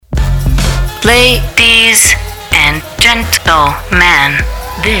Ladies and gentlemen,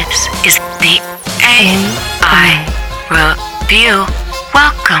 this is the AI Review.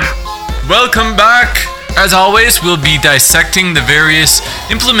 Welcome back. As always, we'll be dissecting the various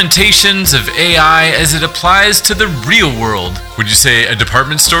implementations of AI as it applies to the real world. Would you say a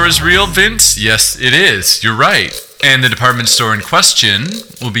department store is real, Vince? Yes, it is. You're right. And the department store in question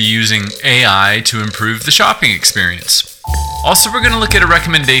will be using AI to improve the shopping experience. Also, we're going to look at a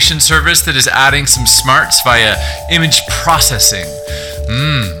recommendation service that is adding some smarts via image processing.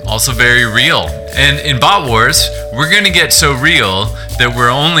 Also very real. And in Bot Wars, we're going to get so real that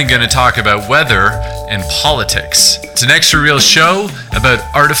we're only going to talk about weather and politics. It's an extra real show about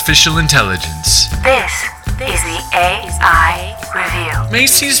artificial intelligence. This is the AI Review.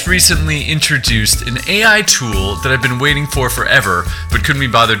 Macy's recently introduced an AI tool that I've been waiting for forever, but couldn't be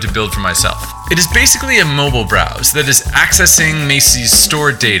bothered to build for myself. It is basically a mobile browse that is accessing Macy's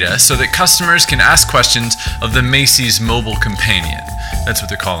store data so that customers can ask questions of the Macy's mobile companion. That's what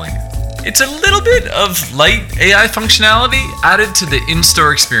they're calling it. It's a little bit of light AI functionality added to the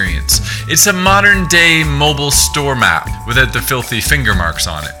in-store experience. It's a modern-day mobile store map without the filthy finger marks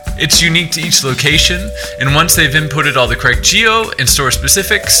on it. It's unique to each location, and once they've inputted all the correct geo and store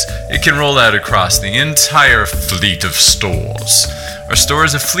specifics, it can roll out across the entire fleet of stores. Are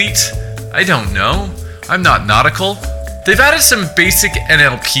stores a fleet? I don't know. I'm not nautical. They've added some basic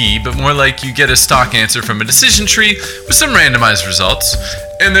NLP, but more like you get a stock answer from a decision tree with some randomized results.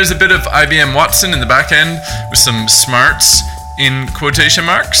 And there's a bit of IBM Watson in the back end with some smarts in quotation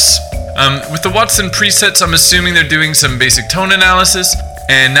marks. With the Watson presets, I'm assuming they're doing some basic tone analysis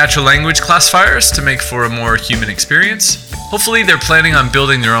and natural language classifiers to make for a more human experience. Hopefully they're planning on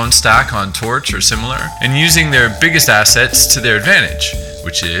building their own stack on Torch or similar and using their biggest assets to their advantage,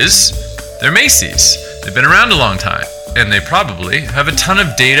 which is their Macy's. They've been around a long time, and they probably have a ton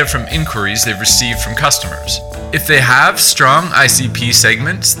of data from inquiries they've received from customers. If they have strong ICP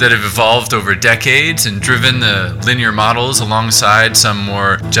segments that have evolved over decades and driven the linear models alongside some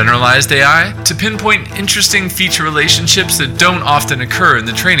more generalized AI to pinpoint interesting feature relationships that don't often occur in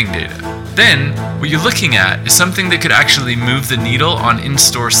the training data, then what you're looking at is something that could actually move the needle on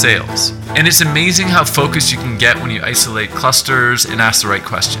in-store sales. And it's amazing how focused you can get when you isolate clusters and ask the right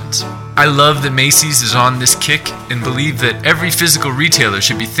questions. I love that Macy's is on this kick and believe that every physical retailer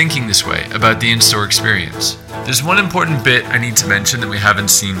should be thinking this way about the in-store experience. There's one important bit I need to mention that we haven't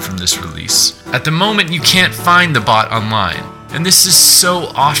seen from this release. At the moment, you can't find the bot online. And this is so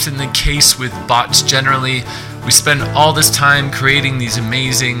often the case with bots generally. We spend all this time creating these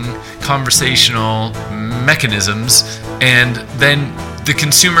amazing conversational mechanisms, and then the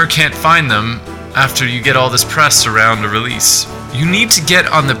consumer can't find them after you get all this press around a release. You need to get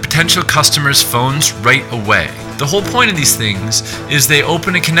on the potential customers' phones right away. The whole point of these things is they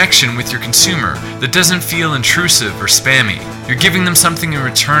open a connection with your consumer that doesn't feel intrusive or spammy. You're giving them something in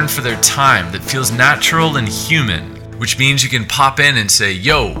return for their time that feels natural and human, which means you can pop in and say,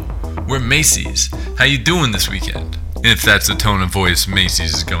 "Yo, we're Macy's. How you doing this weekend?" If that's the tone of voice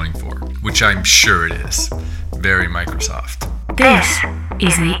Macy's is going for, which I'm sure it is. Very Microsoft. This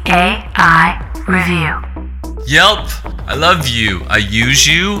is the AI Review. Yelp, I love you. I use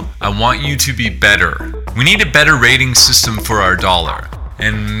you. I want you to be better. We need a better rating system for our dollar.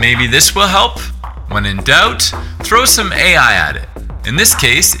 And maybe this will help? When in doubt, throw some AI at it. In this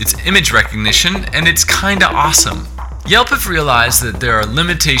case, it's image recognition, and it's kinda awesome. Yelp have realized that there are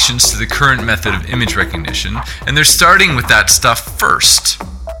limitations to the current method of image recognition, and they're starting with that stuff first.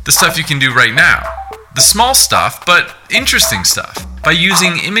 The stuff you can do right now. The small stuff, but interesting stuff. By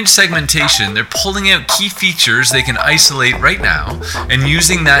using image segmentation, they're pulling out key features they can isolate right now and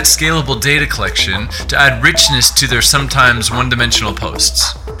using that scalable data collection to add richness to their sometimes one-dimensional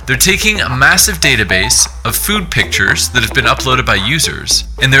posts. They're taking a massive database of food pictures that have been uploaded by users,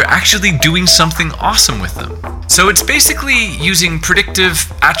 and they're actually doing something awesome with them. So it's basically using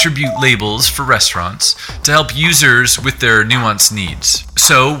predictive attribute labels for restaurants to help users with their nuanced needs.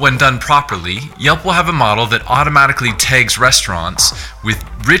 So when done properly, Yelp will have a model that automatically tags restaurants with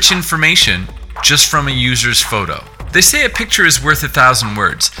rich information just from a user's photo. They say a picture is worth 1,000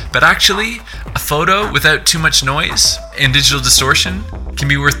 words, but actually, a photo without too much noise and digital distortion can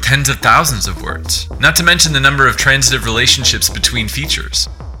be worth tens of thousands of words, not to mention the number of transitive relationships between features.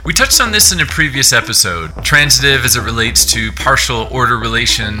 We touched on this in a previous episode, transitive as it relates to partial order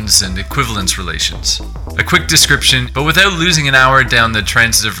relations and equivalence relations. A quick description, but without losing an hour down the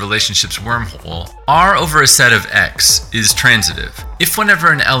transitive relationships wormhole, R over a set of X is transitive. If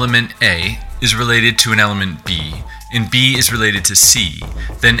whenever an element A is related to an element B, and B is related to C,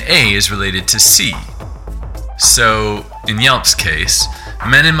 then A is related to C. So, in Yelp's case,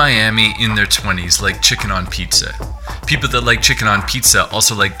 Men in Miami in their 20s like chicken on pizza. People that like chicken on pizza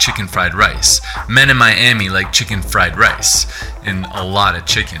also like chicken fried rice. Men in Miami like chicken fried rice and a lot of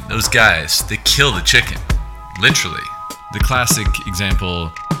chicken. Those guys, they kill the chicken. Literally. The classic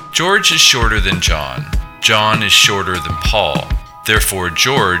example, George is shorter than John. John is shorter than Paul. Therefore,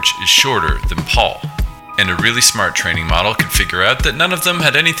 George is shorter than Paul. And a really smart training model could figure out that none of them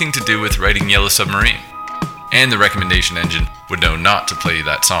had anything to do with writing Yellow Submarine. And the recommendation engine would know not to play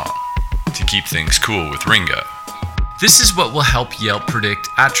that song, to keep things cool with Ringo. This is what will help Yelp predict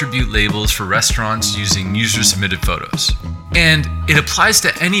attribute labels for restaurants using user-submitted photos. And it applies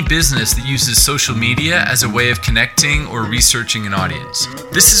to any business that uses social media as a way of connecting or researching an audience.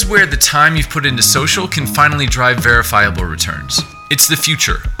 This is where the time you've put into social can finally drive verifiable returns. It's the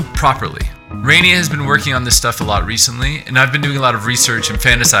future, properly. Rainey has been working on this stuff a lot recently, and I've been doing a lot of research and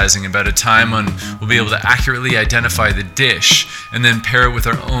fantasizing about a time when we'll be able to accurately identify the dish and then pair it with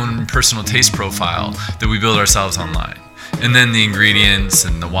our own personal taste profile that we build ourselves online. And then the ingredients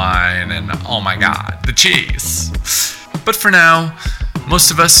and the wine and, oh my god, the cheese. But for now,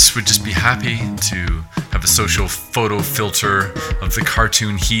 most of us would just be happy to have a social photo filter of the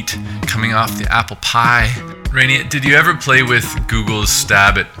cartoon heat coming off the apple pie. Rainey, did you ever play with Google's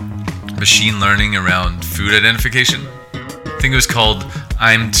stab at machine learning around food identification? I think it was called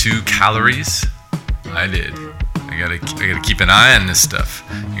I'm 2 calories. I did. I gotta keep an eye on this stuff.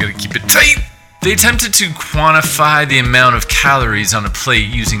 You gotta keep it tight. They attempted to quantify the amount of calories on a plate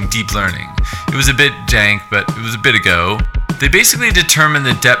using deep learning. It was a bit jank, but it was a bit ago. They basically determined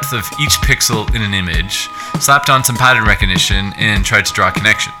the depth of each pixel in an image, slapped on some pattern recognition, and tried to draw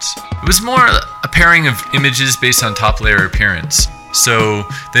connections. It was more a pairing of images based on top layer appearance. So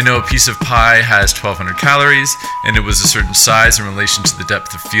they know a piece of pie has 1200 calories, and it was a certain size in relation to the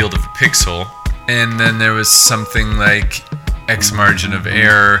depth of field of a pixel. And then there was something like X margin of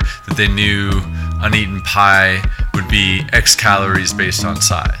error that they knew uneaten pie would be X calories based on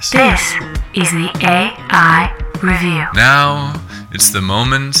size. This is the AI Review. Now, it's the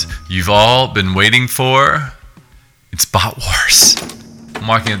moment you've all been waiting for. It's Bot Wars. I'm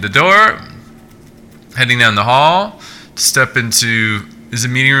walking at the door, heading down the hall to step into, is it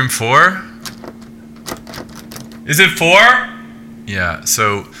meeting room 4? Is it 4? Yeah,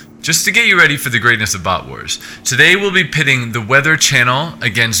 so just to get you ready for the greatness of Bot Wars, today we'll be pitting the Weather Channel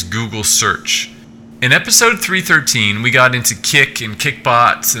against Google Search. In episode 313, we got into Kik and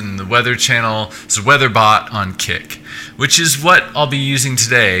Kikbots and the Weather Channel's WeatherBot on Kik, which is what I'll be using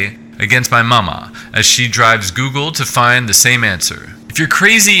today against my mama as she drives Google to find the same answer. If you're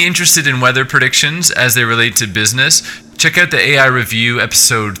crazy interested in weather predictions as they relate to business, check out the AI Review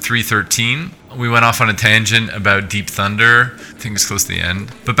episode 313. We went off on a tangent about Deep Thunder. I think it's close to the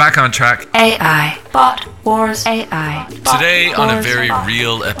end. But back on track. AI. Bot Wars. AI. Today, on a very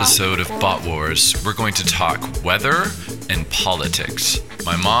real episode of Bot Wars, we're going to talk weather and politics.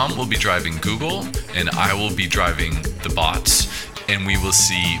 My mom will be driving Google, and I will be driving the bots, and we will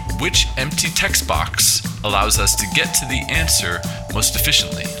see which empty text box allows us to get to the answer most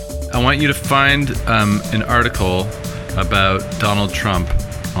efficiently. I want you to find an article about Donald Trump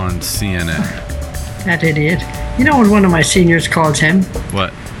on CNN. That idiot. You know what one of my seniors calls him?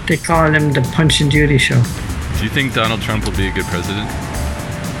 What? They call him the Punch and Judy show. Do you think Donald Trump will be a good president?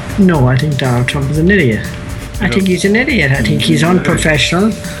 No, I think Donald Trump is an idiot. I think he's an idiot. I think he's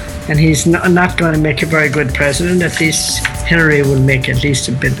unprofessional, and he's not going to make a very good president. At least Hillary will make at least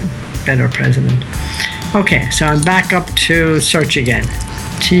a bit better president. Okay, so I'm back up to search again.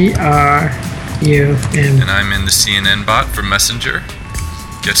 TRUM. And I'm in the CNN bot for Messenger.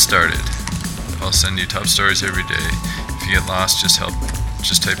 Get started. I'll send you top stories every day. If you get lost, just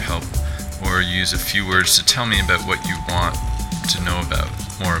type help, or use a few words to tell me about what you want to know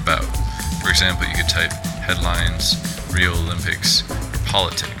more about. For example, you could type headlines, Rio Olympics, or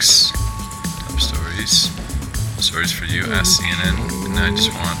politics. Top stories. Stories for you, ask CNN, and I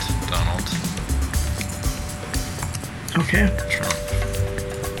just want Donald Trump.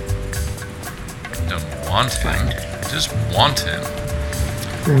 I don't want him, I just want him.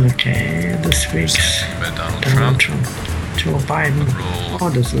 Okay, this week's Something about Donald Trump. Joe Biden. Oh,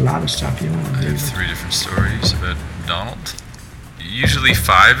 there's a lot of stuff you want to I do. have 3 different stories about Donald. Usually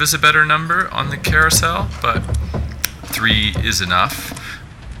 5 is a better number on the carousel, but 3 is enough.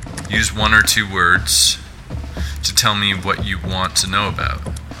 Use 1 or 2 words to tell me what you want to know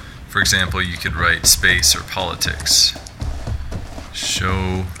about. For example, you could write space or politics.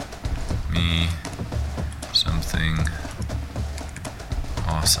 Show me something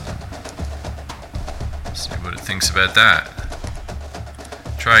awesome. See what it thinks about that.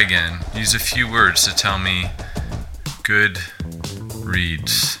 Try again. Use a few words to tell me good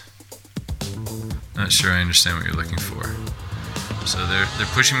reads. Not sure I understand what you're looking for. So they're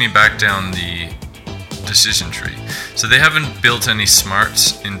pushing me back down the decision tree. So they haven't built any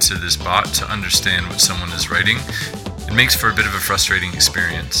smarts into this bot to understand what someone is writing. It makes for a bit of a frustrating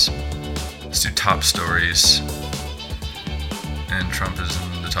experience. Let's do top stories. And Trump is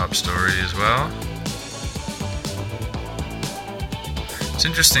in the top story as well. It's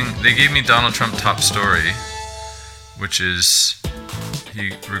interesting, they gave me Donald Trump top story, which is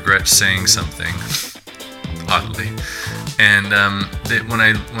he regrets saying something, oddly. And when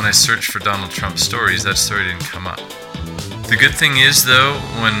I searched for Donald Trump stories, that story didn't come up. The good thing is, though,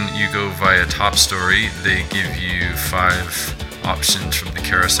 when you go via top story, they give you 5 options from the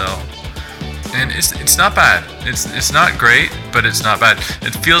carousel. And it's not bad. It's not great, but it's not bad.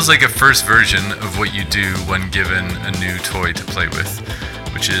 It feels like a first version of what you do when given a new toy to play with,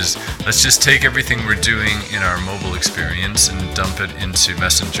 which is, let's just take everything we're doing in our mobile experience and dump it into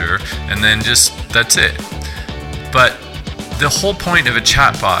Messenger, and then that's it. But the whole point of a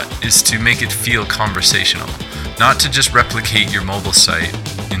chatbot is to make it feel conversational, not to just replicate your mobile site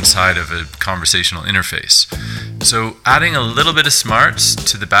inside of a conversational interface. So adding a little bit of smarts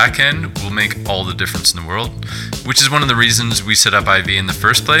to the back end will make all the difference in the world, which is one of the reasons we set up IV in the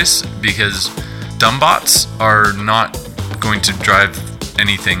first place, because dumb bots are not going to drive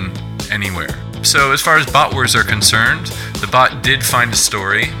anything anywhere. So as far as bot wars are concerned, the bot did find a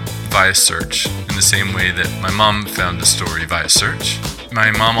story via search, in the same way that my mom found a story via search.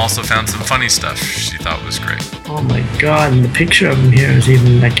 My mom also found some funny stuff she thought was great. Oh my god, and the picture of him here is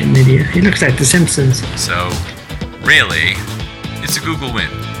even like an idiot. He looks like The Simpsons. So, really, it's a Google win.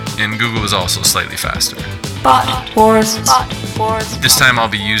 And Google is also slightly faster. Bot wars. This time I'll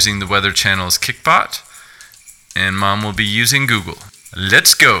be using the Weather Channel's Kickbot, and Mom will be using Google.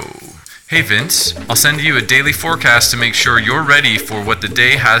 Let's go! Hey Vince, I'll send you a daily forecast to make sure you're ready for what the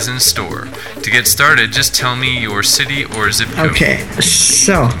day has in store. To get started, just tell me your city or zip code. Okay,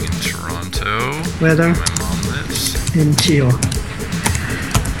 so. In Toronto, Weather. where my mom lives. In Geo.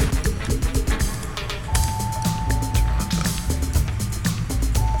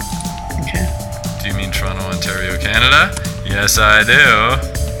 Okay. Do you mean Toronto, Ontario, Canada? Yes, I do.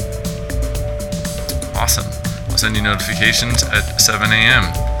 Awesome. I'll send you notifications at 7 a.m.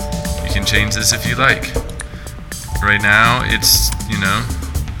 You can change this if you like. Right now, it's,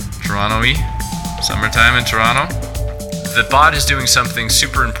 Toronto-y. Summertime in Toronto. The bot is doing something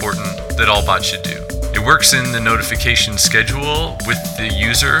super important that all bots should do. It works in the notification schedule with the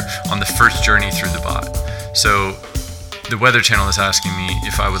user on the first journey through the bot. So the Weather Channel is asking me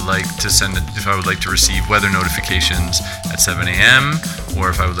if I would like to receive weather notifications at 7 a.m. or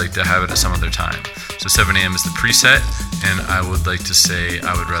if I would like to have it at some other time. So 7 a.m. is the preset, and I would like to say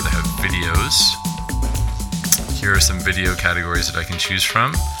I would rather have videos. Here are some video categories that I can choose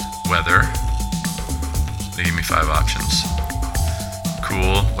from. Weather. They give me 5 options.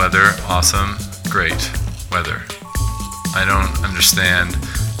 Cool, weather, awesome, great, weather. I don't understand.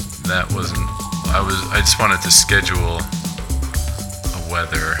 That wasn't. I just wanted to schedule a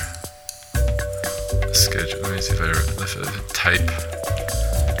weather schedule. Let me see if I type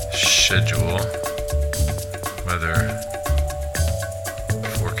schedule weather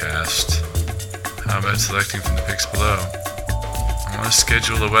forecast. How about selecting from the pics below? I want to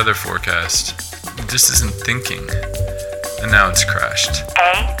schedule a weather forecast. This isn't thinking. And now it's crashed.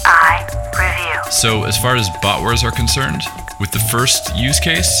 AI review. So as far as bot wars are concerned, with the first use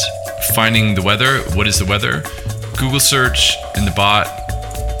case, finding the weather, what is the weather? Google search and the bot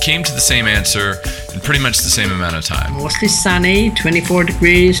came to the same answer in pretty much the same amount of time. Mostly sunny, 24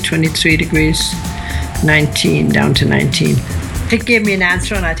 degrees, 23 degrees, 19, down to 19. It gave me an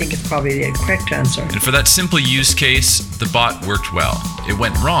answer, and I think it's probably the correct answer. And for that simple use case, the bot worked well. It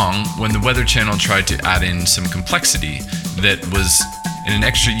went wrong when the Weather Channel tried to add in some complexity that was in an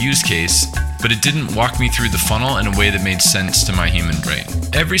extra use case, but it didn't walk me through the funnel in a way that made sense to my human brain.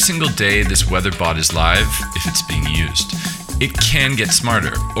 Every single day this weather bot is live, if it's being used, it can get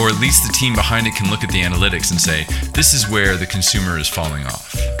smarter, or at least the team behind it can look at the analytics and say, this is where the consumer is falling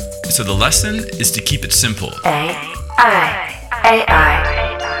off. So the lesson is to keep it simple. AI.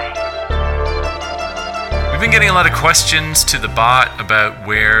 We've been getting a lot of questions to the bot about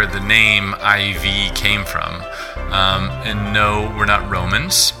where the name IV came from. And no, we're not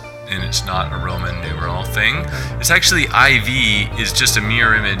Romans, and it's not a Roman numeral thing. It's actually IV is just a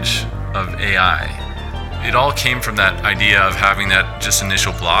mirror image of AI. It all came from that idea of having that just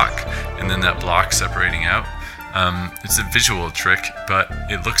initial block and then that block separating out. It's a visual trick, but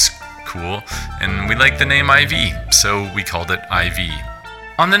it looks cool, and we like the name IV, so we called it IV.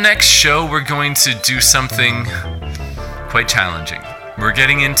 On the next show, we're going to do something quite challenging. We're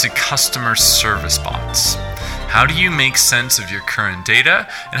getting into customer service bots. How do you make sense of your current data,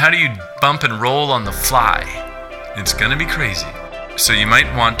 and how do you bump and roll on the fly? It's gonna be crazy. So you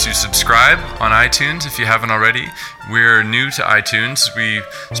might want to subscribe on iTunes if you haven't already. We're new to iTunes. We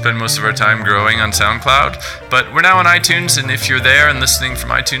spend most of our time growing on SoundCloud, but we're now on iTunes, and if you're there and listening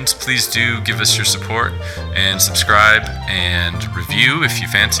from iTunes, please do give us your support and subscribe and review if you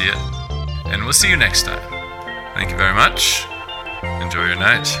fancy it. And we'll see you next time. Thank you very much. Enjoy your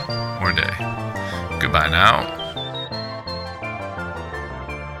night or day. Goodbye now.